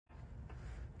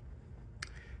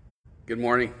Good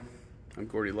morning. I'm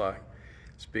Gordy Locke,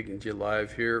 speaking to you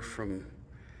live here from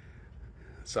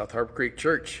South Harbor Creek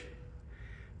Church.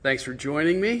 Thanks for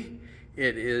joining me.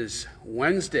 It is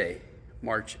Wednesday,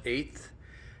 March 8th,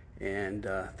 and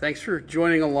thanks for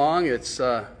joining along. It's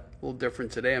a little different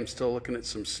today. I'm still looking at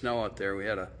some snow out there. We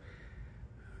had a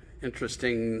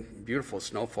interesting, beautiful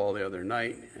snowfall the other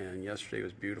night, and yesterday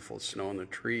was beautiful snow on the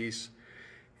trees,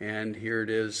 and here it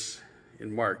is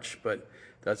in March, but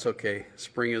that's okay.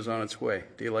 Spring is on its way.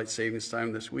 Daylight savings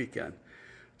time this weekend.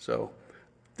 So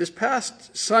this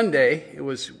past Sunday,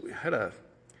 we had a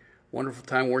wonderful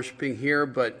time worshiping here,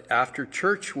 but after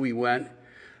church we went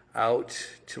out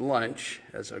to lunch,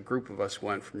 as a group of us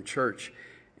went from church,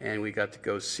 and we got to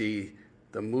go see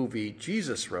the movie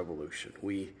Jesus Revolution.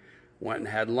 We went and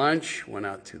had lunch, went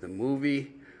out to the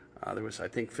movie. There was, I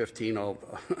think, 15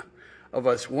 of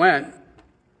us went.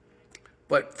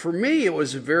 But for me, it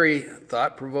was a very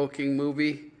thought-provoking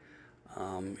movie.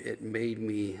 It made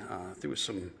me, there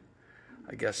was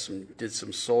did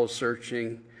some soul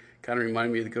searching. Kind of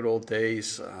reminded me of the good old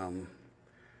days. I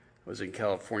was in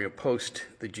California post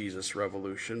the Jesus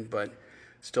Revolution, but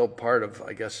still part of,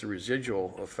 I guess, the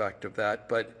residual effect of that.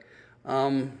 But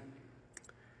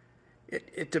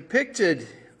it depicted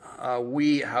how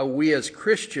we as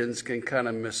Christians can kind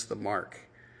of miss the mark.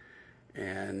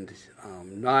 And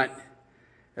not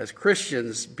as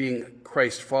Christians being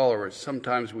Christ followers.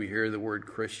 Sometimes we hear the word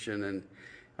Christian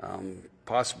and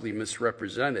possibly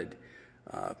misrepresented,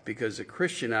 because a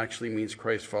Christian actually means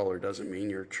Christ follower. Doesn't mean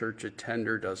you're a church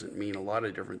attender, doesn't mean a lot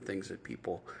of different things that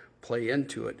people play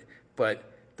into it,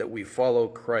 but that we follow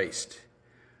Christ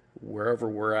wherever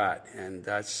we're at. And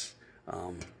that's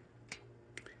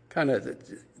kind of,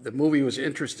 the movie was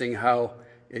interesting how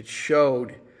it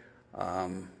showed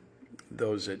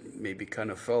those that maybe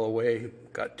kind of fell away,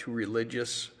 got too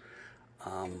religious,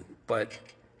 but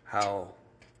how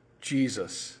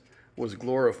Jesus was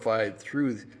glorified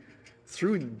through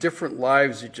different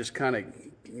lives that just kind of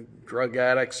drug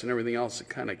addicts and everything else that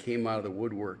kind of came out of the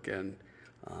woodwork and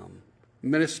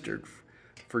ministered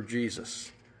for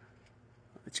Jesus.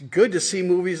 It's good to see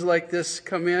movies like this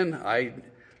come in. I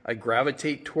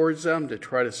gravitate towards them to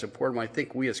try to support them. I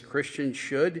think we as Christians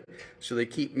should, so they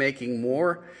keep making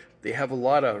more. They have a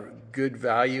lot of good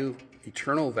value,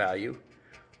 eternal value,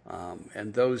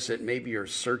 and those that maybe are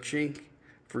searching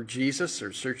for Jesus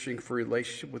or searching for a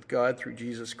relationship with God through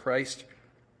Jesus Christ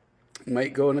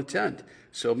might go and attend.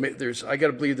 So I got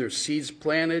to believe there's seeds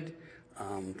planted,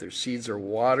 their seeds are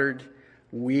watered.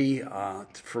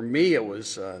 For me, it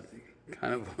was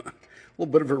kind of a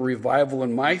little bit of a revival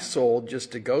in my soul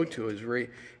just to go to. It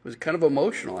was kind of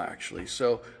emotional, actually.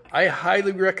 So I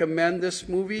highly recommend this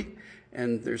movie.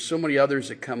 And there's so many others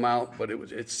that come out, but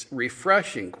it's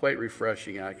refreshing, quite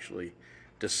refreshing actually,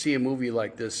 to see a movie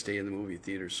like this stay in the movie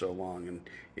theater so long. And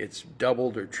it's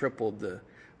doubled or tripled the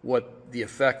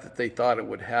effect that they thought it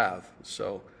would have.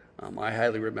 So I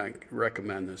highly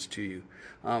recommend this to you.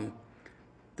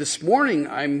 This morning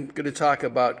I'm going to talk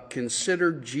about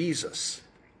consider Jesus.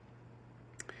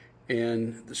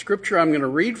 And the scripture I'm going to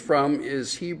read from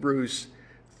is Hebrews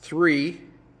 3,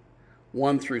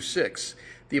 1 through 6.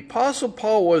 The Apostle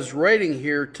Paul was writing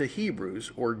here to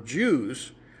Hebrews, or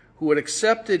Jews, who had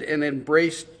accepted and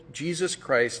embraced Jesus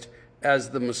Christ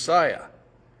as the Messiah.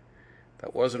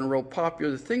 That wasn't a real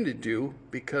popular thing to do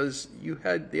because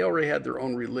they already had their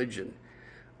own religion.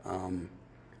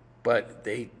 But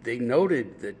they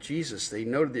noted they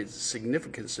noted the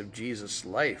significance of Jesus'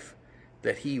 life,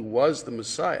 that he was the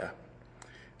Messiah.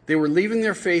 They were leaving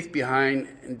their faith behind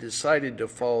and decided to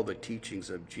follow the teachings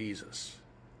of Jesus.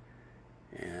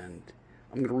 And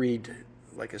I'm going to read,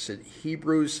 like I said,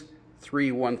 Hebrews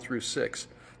 3, 1 through 6.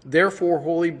 Therefore,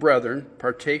 holy brethren,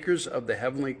 partakers of the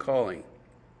heavenly calling,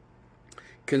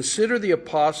 consider the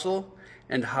apostle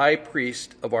and high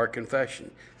priest of our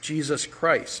confession, Jesus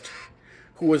Christ,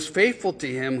 who was faithful to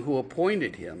him who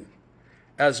appointed him,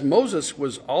 as Moses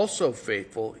was also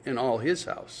faithful in all his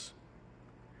house.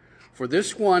 For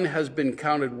this one has been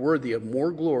counted worthy of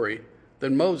more glory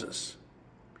than Moses,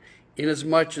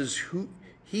 inasmuch as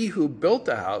he who built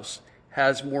the house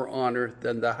has more honor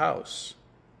than the house.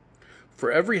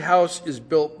 For every house is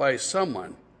built by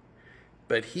someone,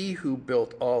 but he who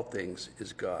built all things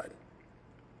is God.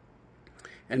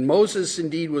 And Moses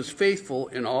indeed was faithful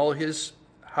in all his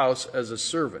house as a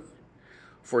servant,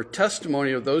 for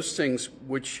testimony of those things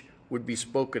which would be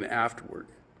spoken afterward.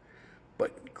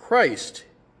 But Christ,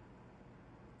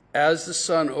 as the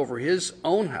Son over his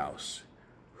own house,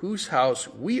 whose house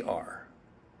we are,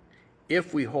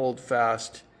 if we hold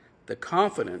fast the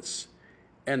confidence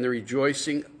and the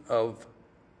rejoicing of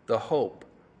the hope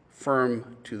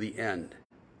firm to the end.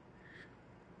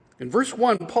 In verse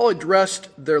 1, Paul addressed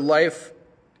their life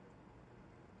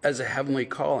as a heavenly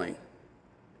calling.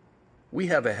 We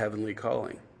have a heavenly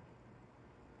calling.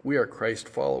 We are Christ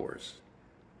followers.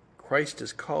 Christ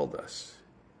has called us,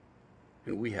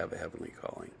 and we have a heavenly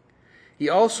calling. He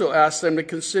also asked them to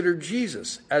consider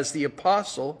Jesus as the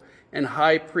apostle and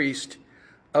high priest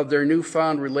of their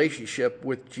newfound relationship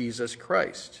with Jesus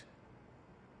Christ.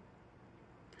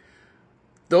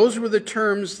 Those were the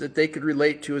terms that they could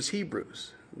relate to as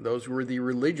Hebrews. Those were the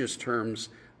religious terms,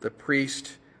 the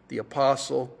priest, the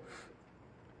apostle.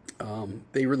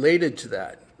 They related to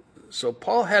that. So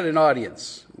Paul had an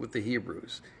audience with the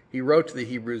Hebrews. He wrote to the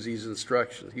Hebrews these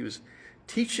instructions. He was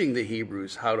teaching the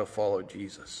Hebrews how to follow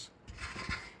Jesus.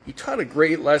 He taught a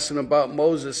great lesson about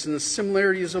Moses and the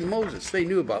similarities of Moses. They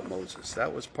knew about Moses.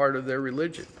 That was part of their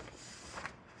religion.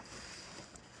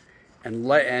 And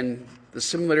the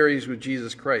similarities with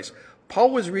Jesus Christ.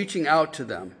 Paul was reaching out to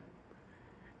them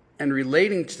and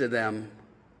relating to them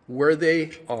where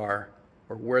they are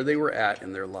or where they were at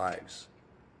in their lives.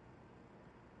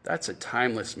 That's a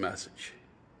timeless message.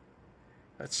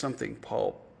 That's something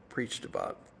Paul preached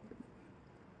about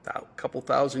a couple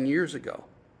thousand years ago.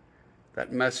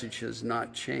 That message has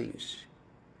not changed.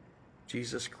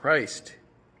 Jesus Christ,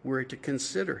 we're to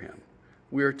consider him.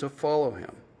 We are to follow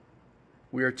him.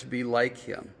 We are to be like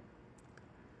him.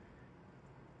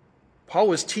 Paul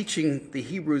was teaching the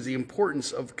Hebrews the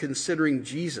importance of considering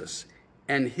Jesus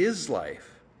and his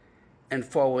life and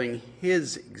following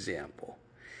his example.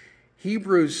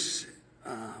 Hebrews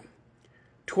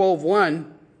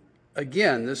 12:1,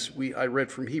 again, I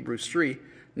read from Hebrews 3.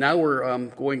 Now we're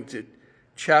going to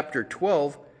chapter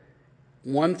 12,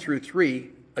 1 through 3.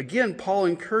 Again, Paul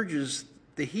encourages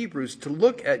the Hebrews to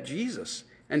look at Jesus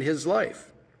and his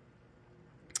life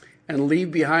and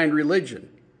leave behind religion.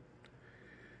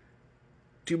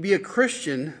 To be a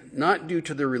Christian, not due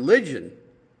to their religion,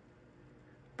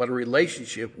 but a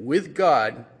relationship with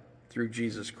God through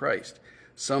Jesus Christ.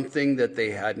 Something that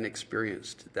they hadn't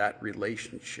experienced, that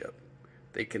relationship.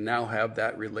 They can now have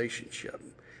that relationship.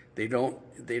 They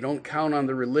don't count on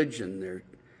the religion,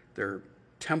 their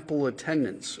temple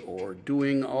attendance, or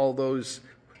doing all those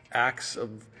acts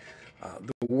of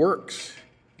the works.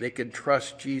 They could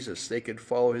trust Jesus. They could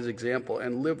follow his example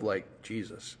and live like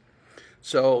Jesus.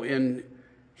 So in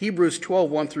Hebrews 12,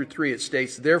 1 through 3, it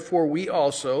states, "Therefore we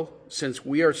also, since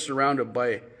we are surrounded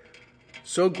by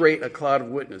so great a cloud of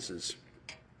witnesses,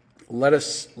 let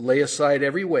us lay aside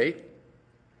every weight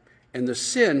and the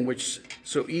sin which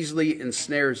so easily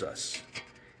ensnares us,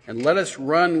 and let us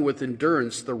run with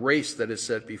endurance the race that is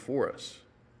set before us,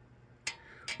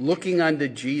 looking unto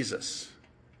Jesus,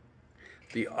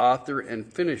 the author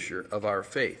and finisher of our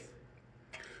faith,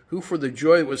 who for the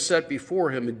joy that was set before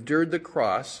him endured the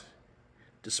cross,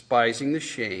 despising the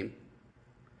shame,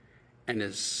 and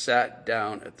is sat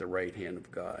down at the right hand of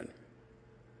God."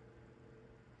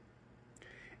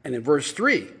 And in verse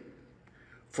 3,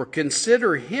 "For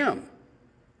consider him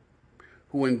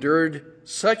who endured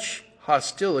such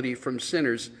hostility from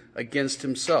sinners against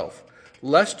himself,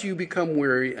 lest you become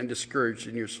weary and discouraged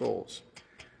in your souls."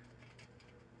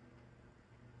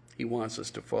 He wants us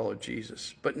to follow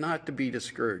Jesus, but not to be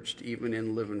discouraged, even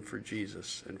in living for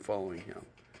Jesus and following him.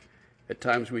 At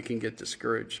times we can get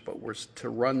discouraged, but we're to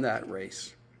run that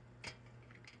race,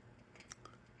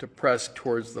 to press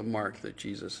towards the mark that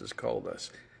Jesus has called us.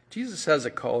 Jesus has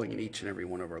a calling in each and every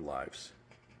one of our lives.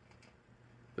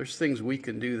 There's things we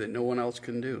can do that no one else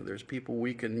can do. There's people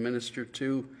we can minister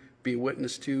to, be a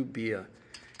witness to, be an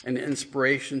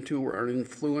inspiration to, or an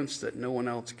influence that no one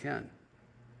else can.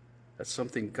 That's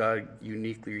something God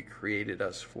uniquely created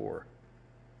us for.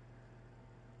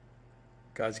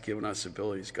 God's given us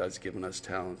abilities. God's given us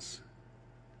talents.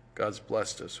 God's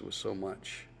blessed us with so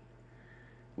much.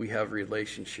 We have a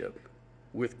relationship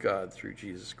with God through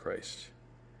Jesus Christ.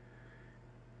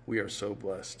 We are so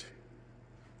blessed.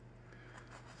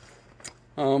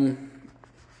 I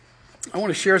want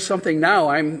to share something now.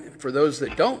 For those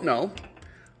that don't know,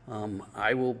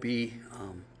 I will be,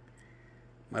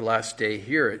 my last day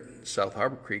here at South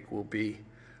Harbor Creek will be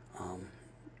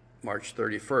March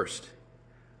 31st.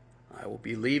 I will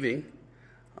be leaving,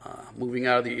 moving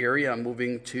out of the area. I'm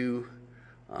moving to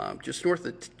just north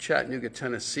of Chattanooga,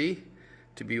 Tennessee,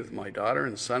 to be with my daughter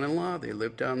and son-in-law. They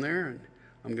live down there, and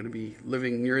I'm going to be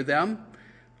living near them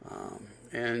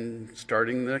and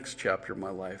starting the next chapter of my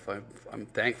life. I'm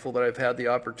thankful that I've had the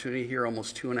opportunity here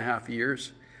almost 2.5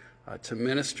 years to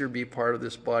minister, be part of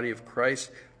this body of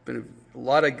Christ. Been a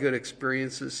lot of good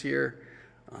experiences here,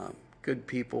 good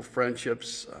people,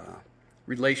 friendships,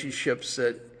 relationships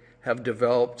that have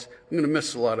developed. I'm going to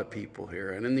miss a lot of people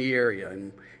here and in the area,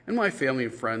 and my family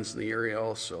and friends in the area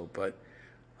also. But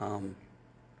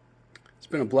it's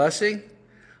been a blessing.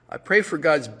 I pray for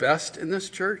God's best in this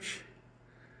church.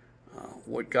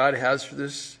 What God has for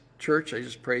this church, I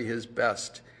just pray His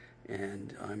best.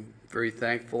 And I'm very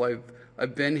thankful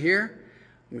I've been here.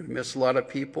 I'm going to miss a lot of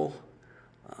people.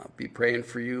 Be praying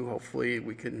for you. Hopefully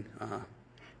we can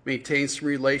maintain some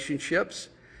relationships.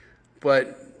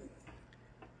 But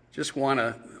just want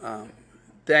to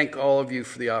thank all of you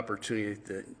for the opportunity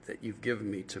that you've given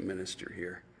me to minister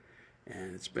here.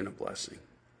 And it's been a blessing.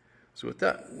 So with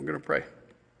that, we're going to pray.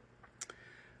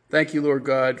 Thank you, Lord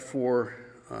God, for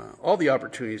all the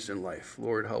opportunities in life.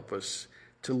 Lord, help us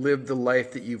to live the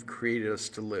life that you've created us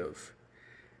to live.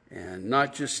 And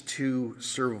not just to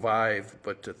survive,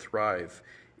 but to thrive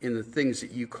in the things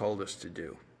that you called us to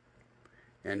do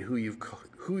and who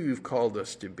you've called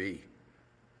us to be.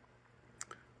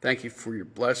 Thank you for your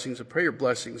blessings. I pray your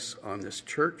blessings on this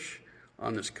church,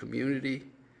 on this community,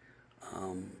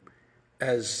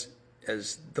 as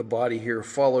the body here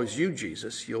follows you,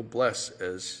 Jesus. You'll bless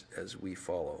as we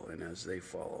follow and as they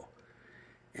follow.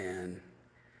 And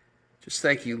just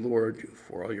thank you, Lord,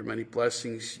 for all your many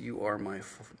blessings. You are my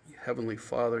Heavenly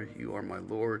Father. You are my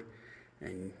Lord.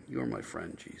 And you are my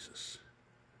friend, Jesus.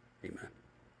 Amen.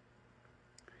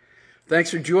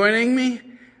 Thanks for joining me.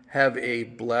 Have a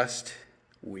blessed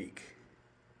week.